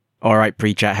All right,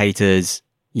 pre-chat haters,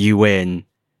 you win.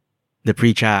 The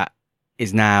pre-chat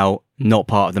is now not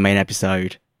part of the main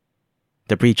episode.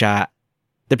 The pre-chat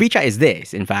is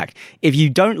this, in fact. If you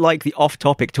don't like the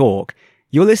off-topic talk,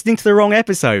 you're listening to the wrong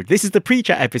episode. This is the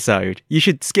pre-chat episode. You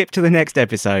should skip to the next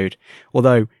episode.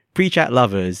 Although, pre-chat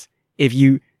lovers, if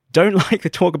you don't like the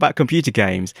talk about computer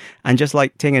games and just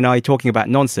like Ting and I talking about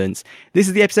nonsense, this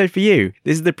is the episode for you.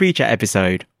 This is the pre-chat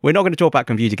episode. We're not going to talk about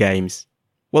computer games.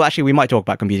 Well, actually, we might talk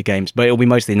about computer games, but it'll be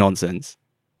mostly nonsense.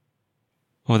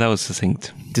 Well, that was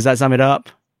succinct. Does that sum it up?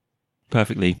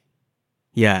 Perfectly.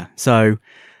 Yeah, so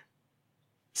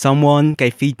someone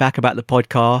gave feedback about the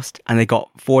podcast and they got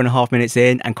 4.5 minutes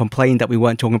in and complained that we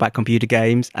weren't talking about computer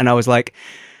games. And I was like,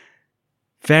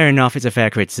 fair enough, it's a fair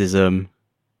criticism.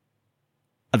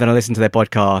 And then I listened to their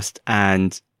podcast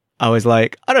and I was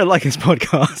like, I don't like this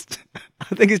podcast.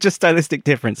 I think it's just stylistic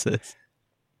differences.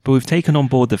 But we've taken on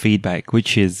board the feedback,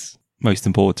 which is most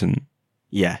important.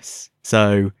 Yes.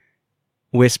 So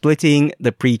we're splitting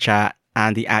the pre-chat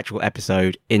and the actual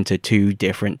episode into 2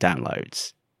 different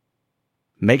downloads.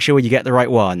 Make sure you get the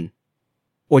right one.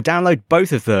 Or download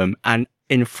both of them and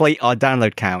inflate our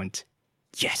download count.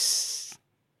 Yes.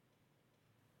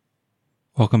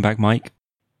 Welcome back, Mike.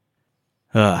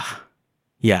 Yeah,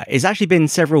 it's actually been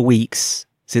several weeks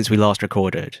since we last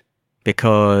recorded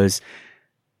because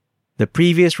the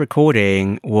previous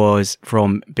recording was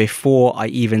from before I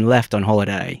even left on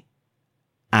holiday.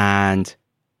 And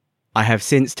I have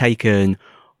since taken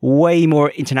way more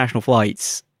international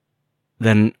flights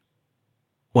than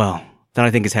I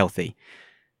think is healthy.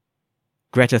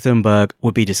 Greta Thunberg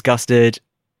would be disgusted.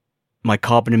 My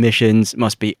carbon emissions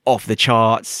must be off the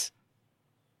charts.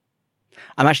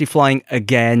 I'm actually flying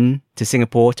again to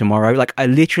Singapore tomorrow. Like I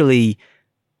actually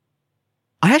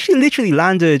literally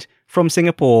landed from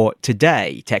Singapore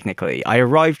today, technically. I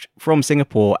arrived from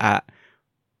Singapore at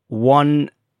 1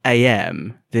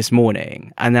 a.m. this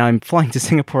morning, and then I'm flying to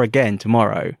Singapore again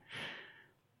tomorrow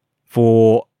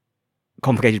for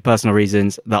complicated personal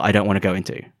reasons that I don't want to go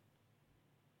into.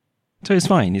 So it's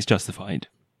fine, it's justified.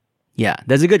 Yeah,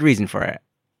 there's a good reason for it.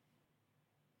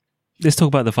 Let's talk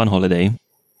about the fun holiday.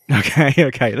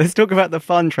 Okay, let's talk about the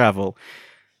fun travel.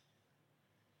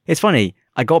 It's funny,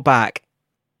 I got back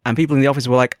and people in the office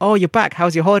were like, oh, you're back,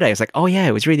 how's your holiday? I was like, oh yeah,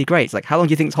 it was really great. It's like, how long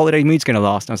do you think this holiday mood's going to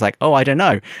last? And I was like, oh, I don't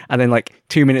know. And then like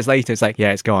 2 minutes later, it's like,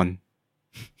 yeah, it's gone.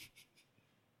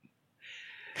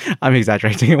 I'm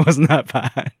exaggerating, it wasn't that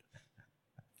bad.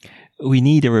 We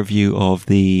need a review of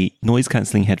the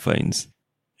noise-cancelling headphones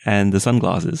and the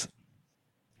sunglasses.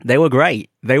 They were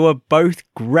great. They were both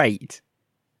great.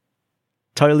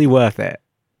 Totally worth it.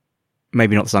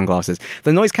 Maybe not the sunglasses.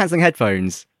 The noise-cancelling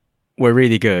headphones were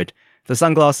really good. The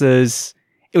sunglasses,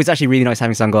 it was actually really nice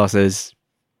having sunglasses.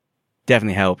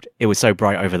 Definitely helped. It was so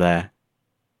bright over there.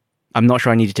 I'm not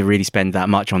sure I needed to really spend that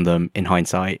much on them in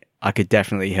hindsight. I could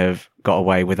definitely have got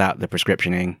away without the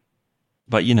prescriptioning.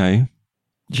 But you know,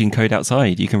 you can code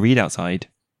outside. You can read outside.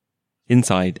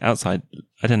 Inside, outside.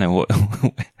 I don't know what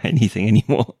anything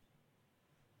anymore.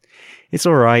 It's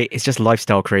all right. It's just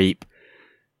lifestyle creep.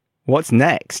 What's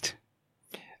next?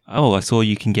 Oh, I saw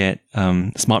you can get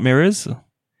smart mirrors.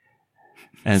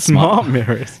 And smart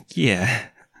mirrors? Yeah.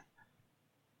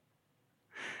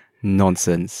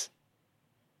 Nonsense.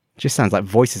 Just sounds like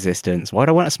voice assistants. Why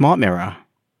do I want a smart mirror?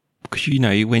 Because, you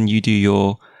know, when you do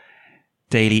your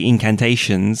daily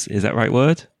incantations, is that right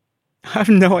word? I have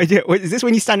no idea. Is this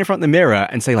when you stand in front of the mirror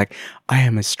and say, like, I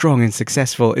am as strong and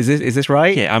successful? Is this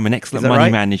right? Yeah, I'm an excellent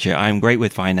money manager. I'm great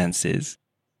with finances.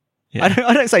 Yeah.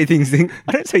 I don't say these things.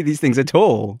 I don't say these things at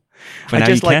all. But now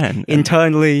just you can.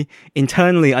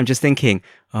 Internally, I'm just thinking,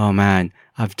 oh man,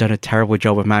 I've done a terrible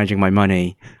job of managing my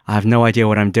money. I have no idea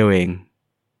what I'm doing.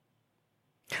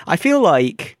 I feel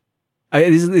like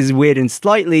this is weird and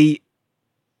slightly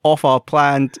off our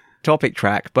planned topic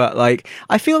track, but like,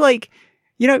 I feel like,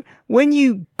 you know, when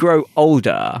you grow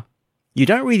older, you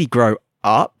don't really grow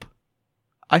up.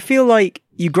 I feel like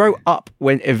you grow up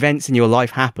when events in your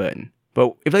life happen.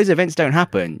 But if those events don't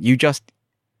happen, you just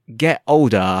get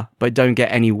older, but don't get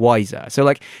any wiser. So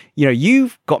like, you know,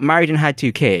 you've got married and had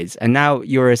 2 kids, and now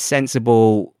you're a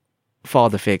sensible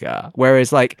father figure.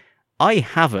 Whereas like, I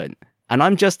haven't. And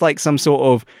I'm just like some sort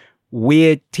of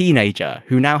weird teenager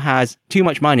who now has too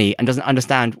much money and doesn't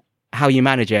understand how you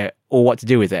manage it or what to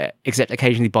do with it, except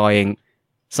occasionally buying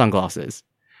sunglasses.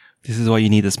 This is why you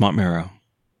need a smart mirror.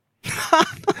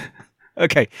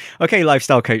 Okay,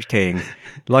 lifestyle coach Ting.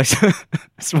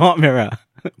 Smart mirror.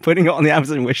 Putting it on the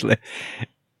Amazon wish list.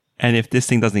 And if this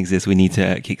thing doesn't exist, we need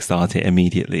to kickstart it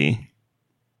immediately.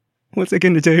 What's it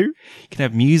going to do? You can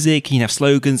have music, you can have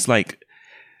slogans like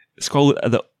scroll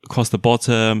across the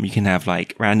bottom. You can have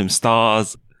like random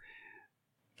stars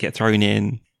get thrown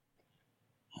in.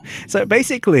 So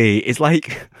basically, it's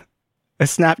like a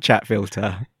Snapchat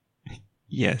filter.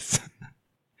 Yes.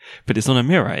 But it's on a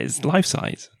mirror. It's life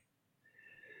size.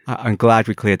 I'm glad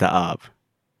we cleared that up.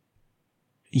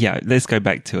 Yeah, let's go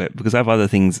back to it because I have other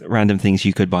things, random things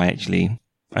you could buy actually.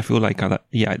 I feel like,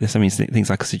 there's so many things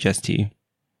I could suggest to you.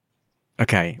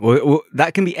 Okay, well,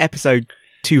 that can be episode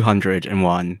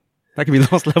 201. That can be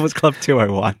Lost Levels Club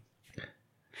 201.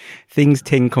 Things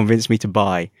Ting convinced me to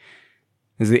buy.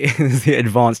 Is the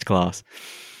advanced class.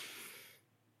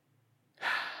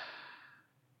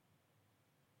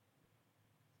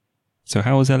 So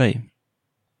how was LA?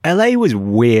 LA was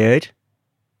weird.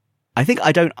 I think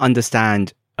I don't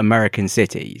understand American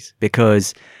cities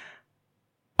because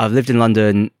I've lived in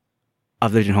London,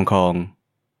 I've lived in Hong Kong,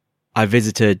 I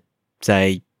visited,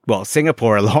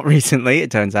 Singapore a lot recently,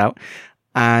 it turns out,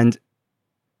 and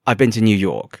I've been to New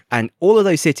York. And all of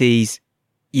those cities,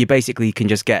 you basically can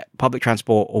just get public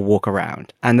transport or walk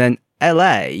around. And then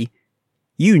LA,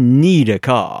 you need a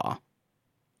car.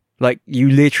 Like, you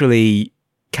literally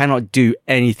cannot do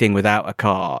anything without a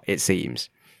car, it seems.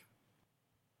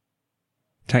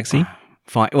 Taxi?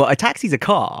 Fine. Well, a taxi's a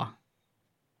car,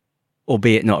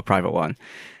 albeit not a private one.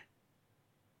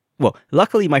 Well,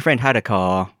 luckily my friend had a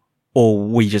car, or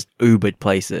we just Ubered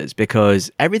places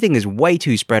because everything is way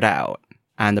too spread out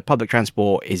and the public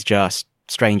transport is just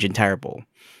strange and terrible.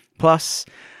 Plus,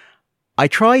 I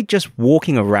tried just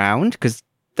walking around because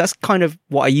that's kind of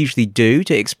what I usually do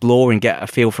to explore and get a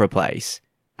feel for a place.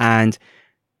 And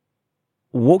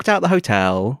walked out the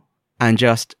hotel and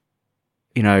just,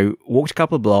 walked a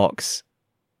couple of blocks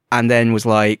and then was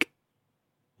like,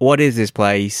 what is this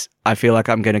place? I feel like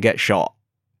I'm going to get shot.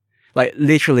 Like,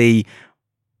 literally,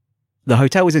 the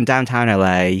hotel was in downtown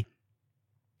LA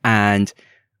and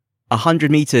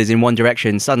 100 meters in one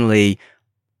direction, suddenly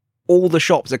all the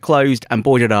shops are closed and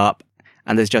boarded up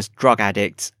and there's just drug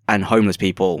addicts and homeless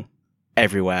people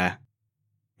everywhere.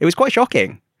 It was quite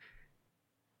shocking.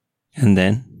 And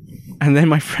then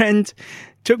my friend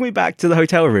took me back to the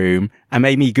hotel room and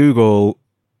made me Google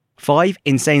 5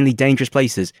 insanely dangerous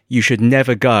places you should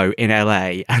never go in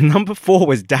LA. And number 4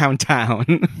 was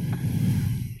downtown.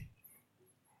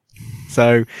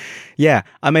 So, yeah,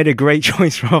 I made a great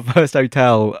choice for our first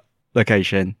hotel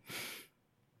location.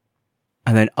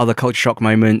 And then other culture shock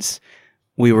moments.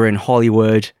 We were in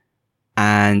Hollywood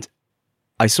and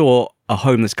I saw a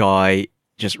homeless guy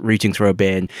just rooting through a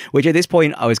bin, which at this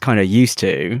point I was kind of used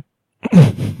to.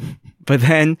 But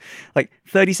then,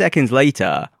 30 seconds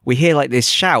later, we hear this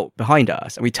shout behind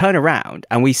us and we turn around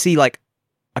and we see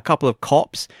a couple of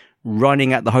cops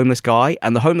running at the homeless guy,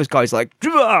 and the homeless guy's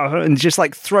and just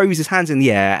throws his hands in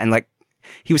the air, and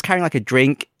he was carrying a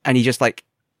drink and he just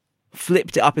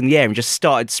flipped it up in the air and just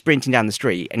started sprinting down the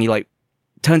street, and he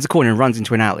turns the corner and runs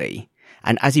into an alley.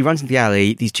 And as he runs into the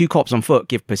alley, these 2 cops on foot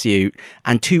give pursuit,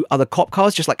 and 2 other cop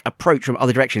cars just approach from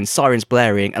other directions, sirens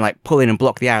blaring, and pull in and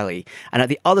block the alley. And at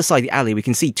the other side of the alley, we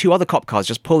can see 2 other cop cars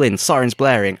just pull in, sirens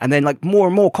blaring, and then more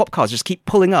and more cop cars just keep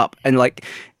pulling up and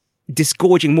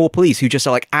disgorging more police who just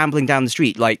are ambling down the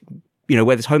street, where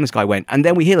this homeless guy went. And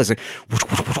then we hear this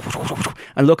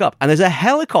and look up, and there's a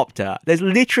helicopter. There's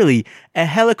literally a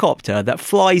helicopter that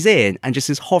flies in and just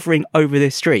is hovering over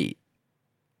this street.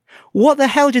 What the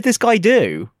hell did this guy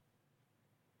do?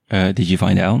 Did you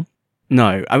find out?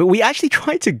 No. I mean, we actually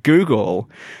tried to Google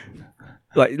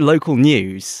local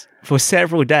news for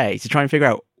several days to try and figure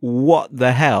out what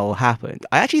the hell happened.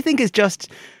 I actually think it's just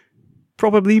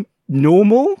probably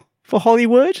normal for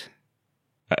Hollywood.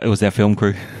 Was there a film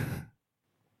crew?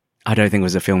 I don't think it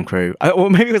was a film crew.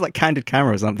 Or maybe it was Candid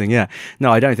Camera or something, yeah.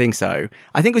 No, I don't think so.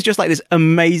 I think it was just this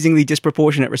amazingly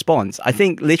disproportionate response. I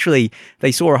think literally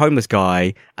they saw a homeless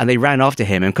guy and they ran after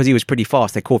him, and because he was pretty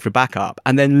fast, they called for backup.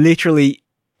 And then literally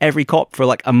every cop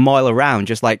for a mile around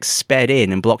just sped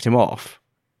in and blocked him off.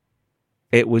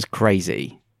 It was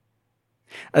crazy.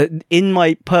 In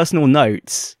my personal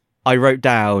notes, I wrote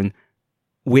down,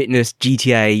 witness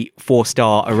GTA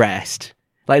 4-star arrest.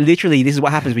 Literally, this is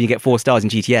what happens when you get 4 stars in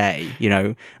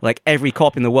GTA, every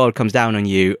cop in the world comes down on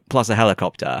you, plus a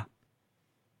helicopter.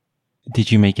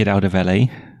 Did you make it out of LA?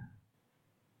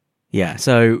 Yeah,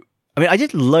 so, I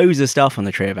did loads of stuff on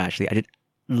the trip, actually. I did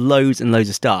loads and loads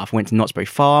of stuff. Went to Knott's Berry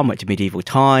Farm, went to Medieval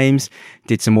Times,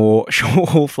 did some more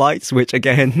short-haul flights, which,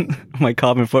 again, my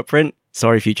carbon footprint.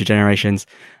 Sorry, future generations.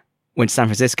 Went to San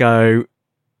Francisco,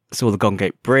 saw the Golden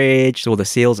Gate Bridge, saw the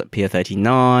seals at Pier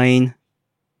 39.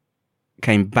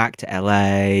 Came back to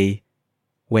LA,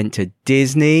 went to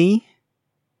Disney.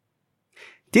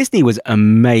 Disney was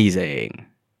amazing.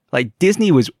 Like,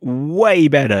 Disney was way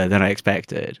better than I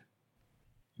expected.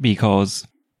 Because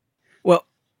Well,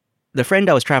 the friend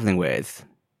I was traveling with,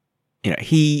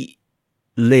 he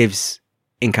lives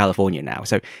in California now.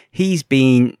 So he's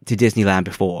been to Disneyland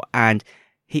before. And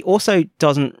he also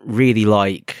doesn't really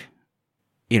like,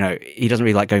 he doesn't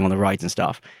really like going on the rides and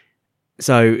stuff.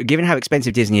 So given how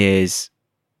expensive Disney is,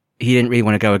 he didn't really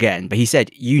want to go again. But he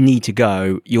said, you need to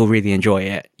go. You'll really enjoy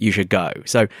it. You should go.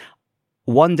 So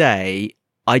one day,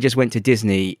 I just went to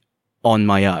Disney on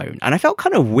my own. And I felt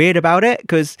kind of weird about it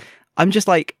because I'm just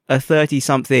like a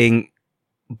 30-something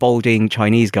balding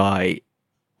Chinese guy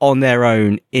on their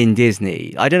own in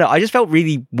Disney. I don't know. I just felt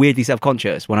really weirdly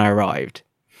self-conscious when I arrived.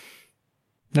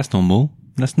 that's normal.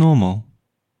 That's normal.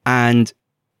 And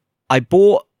I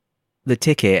bought the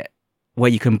ticket where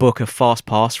you can book a fast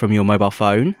pass from your mobile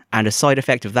phone. And a side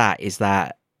effect of that is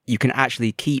that you can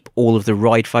actually keep all of the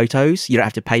ride photos. You don't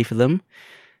have to pay for them.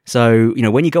 So,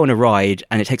 when you go on a ride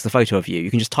and it takes the photo of you,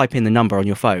 you can just type in the number on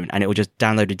your phone and it will just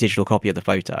download a digital copy of the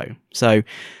photo. So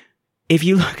if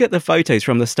you look at the photos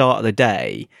from the start of the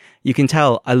day, you can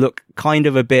tell I look kind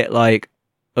of a bit like,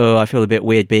 oh, I feel a bit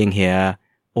weird being here.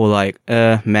 Or like,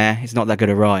 meh, it's not that good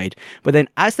a ride. But then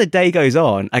as the day goes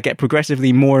on, I get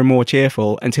progressively more and more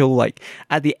cheerful until like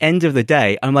at the end of the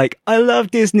day, I'm like, I love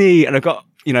Disney. And I've got,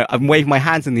 I'm waving my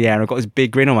hands in the air and I've got this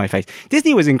big grin on my face.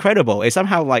 Disney was incredible. It's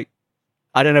somehow like,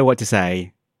 I don't know what to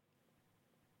say.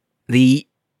 The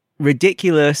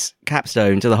ridiculous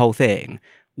capstone to the whole thing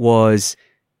was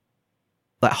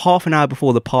like half an hour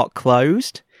before the park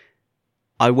closed,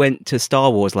 I went to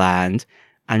Star Wars Land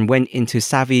and went into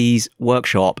Savvy's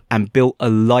workshop and built a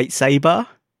lightsaber.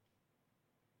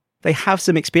 They have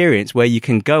some experience where you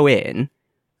can go in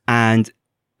and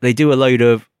they do a load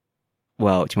of,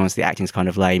 well, to be honest, the acting's kind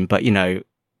of lame, but 10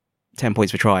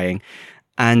 points for trying.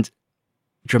 And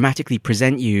dramatically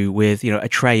present you with, a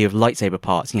tray of lightsaber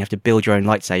parts and you have to build your own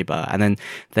lightsaber. And then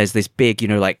there's this big,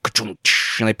 and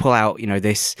they pull out,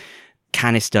 this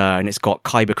canister and it's got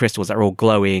kyber crystals that are all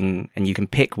glowing and you can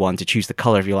pick one to choose the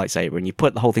color of your lightsaber and you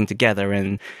put the whole thing together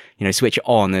and, switch it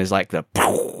on. There's like the,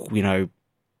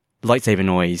 lightsaber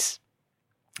noise.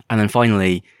 And then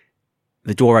finally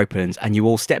the door opens and you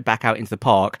all step back out into the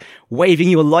park waving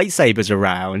your lightsabers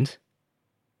around.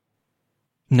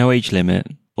 No age limit.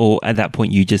 Or at that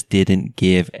point, you just didn't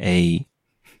give a...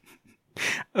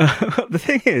 The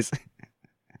thing is,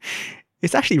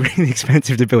 it's actually really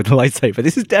expensive to build a lightsaber.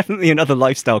 This is definitely another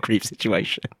lifestyle creep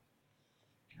situation.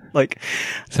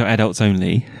 So adults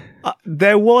only?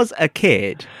 There was a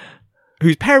kid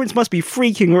whose parents must be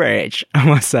freaking rich, I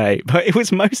must say. But it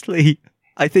was mostly,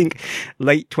 I think,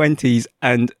 late 20s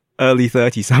and early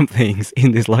 30-somethings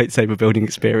in this lightsaber building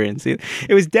experience. It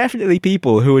was definitely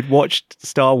people who had watched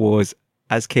Star Wars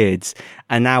as kids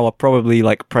and now are probably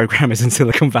like programmers in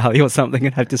Silicon Valley or something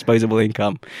and have disposable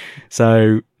income.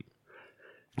 So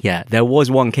yeah, there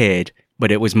was one kid, but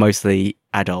it was mostly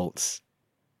adults.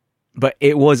 But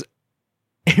it was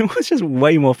just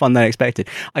way more fun than I expected.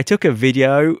 I took a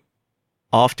video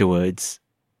afterwards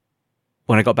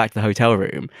when I got back to the hotel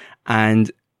room and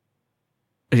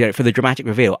for the dramatic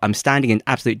reveal, I'm standing in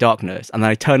absolute darkness and then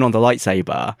I turn on the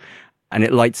lightsaber and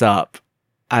it lights up.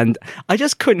 And I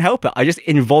just couldn't help it. I just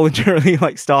involuntarily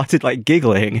started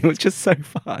giggling. It was just so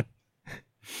fun.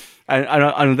 And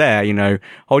I'm there,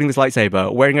 holding this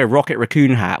lightsaber, wearing a Rocket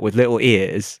Raccoon hat with little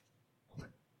ears.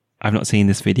 I've not seen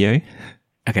this video.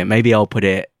 Okay, maybe I'll put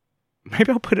it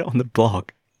on the blog.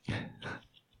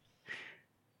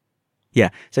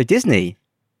 Yeah, so Disney,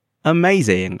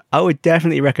 amazing. I would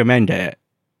definitely recommend it.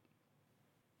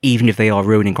 Even if they are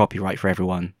ruining copyright for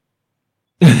everyone.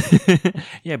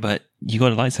 Yeah, but you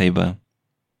got a lightsaber.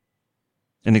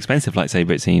 An expensive lightsaber,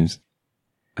 it seems.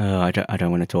 Oh, I don't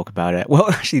want to talk about it. Well,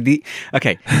 actually, the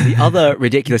other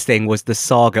ridiculous thing was the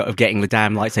saga of getting the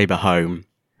damn lightsaber home.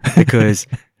 Because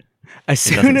as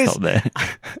soon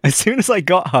as I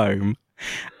got home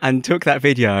and took that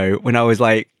video when I was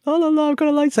like, oh, la, la, I've got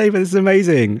a lightsaber, this is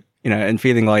amazing, and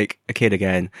feeling like a kid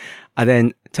again. I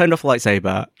then turned off the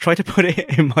lightsaber, tried to put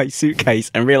it in my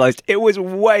suitcase and realized it was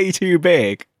way too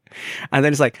big. And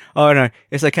then it's like, oh no,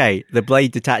 it's okay. The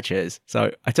blade detaches.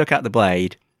 So I took out the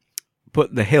blade,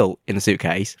 put the hilt in the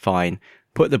suitcase, fine.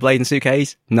 Put the blade in the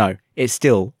suitcase, no, it's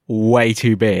still way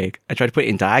too big. I tried to put it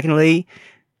in diagonally,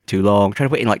 too long. Tried to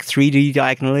put it in 3D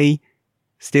diagonally,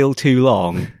 still too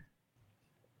long.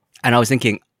 And I was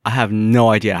thinking, I have no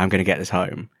idea how I'm going to get this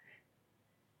home.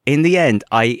 In the end,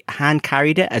 I hand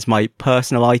carried it as my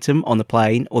personal item on the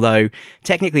plane, although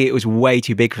technically it was way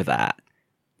too big for that.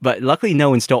 But luckily no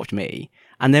one stopped me.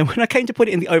 And then when I came to put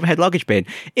it in the overhead luggage bin,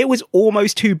 it was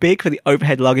almost too big for the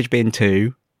overhead luggage bin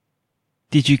too.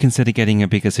 Did you consider getting a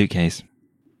bigger suitcase?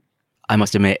 I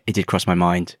must admit, it did cross my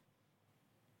mind.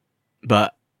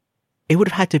 But it would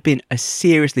have had to have been a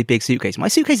seriously big suitcase. My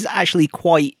suitcase is actually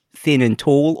quite thin and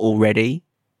tall already.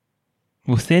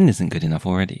 Well, thin isn't good enough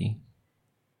already.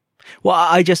 Well,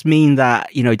 I just mean that,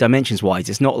 dimensions-wise,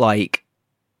 it's not like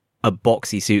a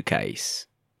boxy suitcase.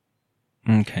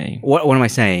 Okay. What am I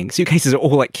saying? Suitcases are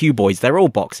all like cuboids. They're all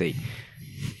boxy.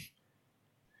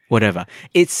 Whatever.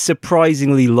 It's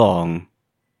surprisingly long.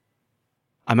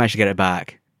 I managed to get it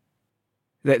back.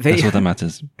 That's all that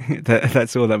matters.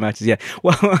 That's all that matters, yeah.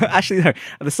 Well, actually, no.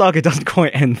 The saga doesn't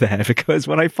quite end there, because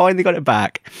when I finally got it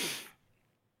back,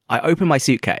 I opened my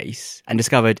suitcase and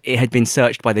discovered it had been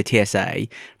searched by the TSA,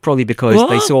 probably because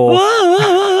they saw...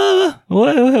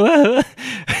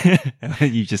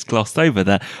 You just glossed over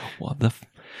that. What the...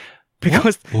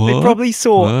 Because they probably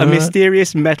saw a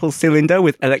mysterious metal cylinder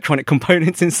with electronic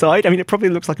components inside. I mean, it probably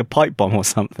looks like a pipe bomb or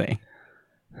something.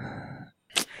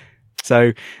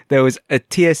 So there was a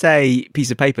TSA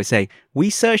piece of paper saying, we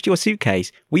searched your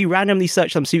suitcase. We randomly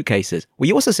searched some suitcases.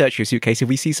 We also search your suitcase if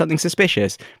we see something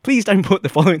suspicious. Please don't put the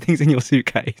following things in your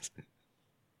suitcase.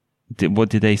 What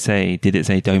did they say? Did it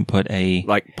say don't put a...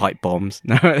 Like pipe bombs?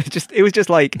 No, it was just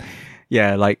like,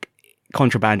 yeah, like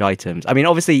contraband items. I mean,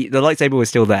 obviously the lightsaber was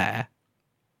still there,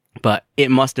 but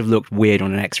it must have looked weird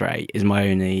on an X-ray is my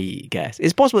only guess.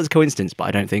 It's possible it's a coincidence, but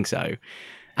I don't think so.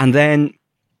 And then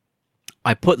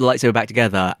I put the lightsaber back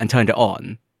together and turned it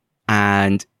on,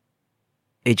 and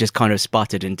it just kind of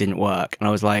sputtered and didn't work. And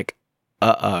I was like,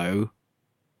 uh-oh.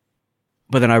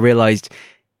 But then I realized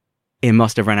it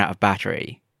must have run out of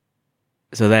battery.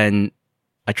 So then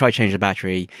I tried to change the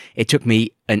battery. It took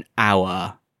me an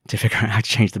hour to figure out how to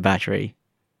change the battery.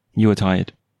 You were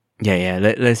tired. Yeah,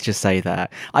 let's just say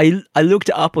that. I looked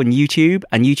it up on YouTube,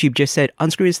 and YouTube just said,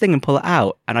 unscrew this thing and pull it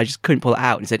out. And I just couldn't pull it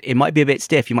out, and said, it might be a bit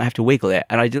stiff, you might have to wiggle it.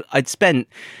 And I'd spent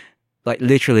like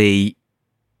literally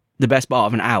the best part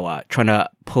of an hour trying to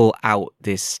pull out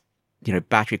this,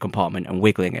 battery compartment and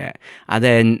wiggling it. And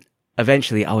then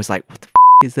eventually I was like, what the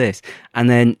is this? And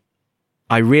then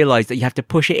I realized that you have to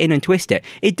push it in and twist it.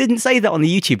 It didn't say that on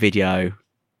the YouTube video.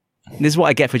 This is what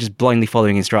I get for just blindly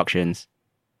following instructions.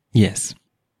 Yes.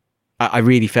 I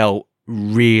really felt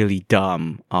really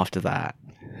dumb after that.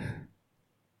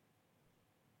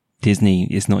 Disney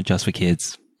is not just for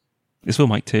kids. It's for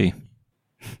Mike too.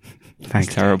 Thanks.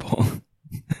 It's terrible.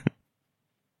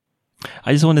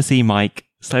 I just want to see Mike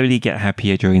slowly get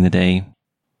happier during the day.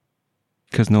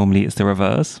 Because normally it's the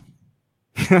reverse.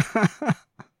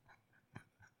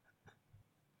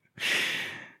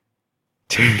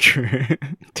 Too true.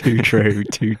 Too true.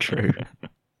 Too true.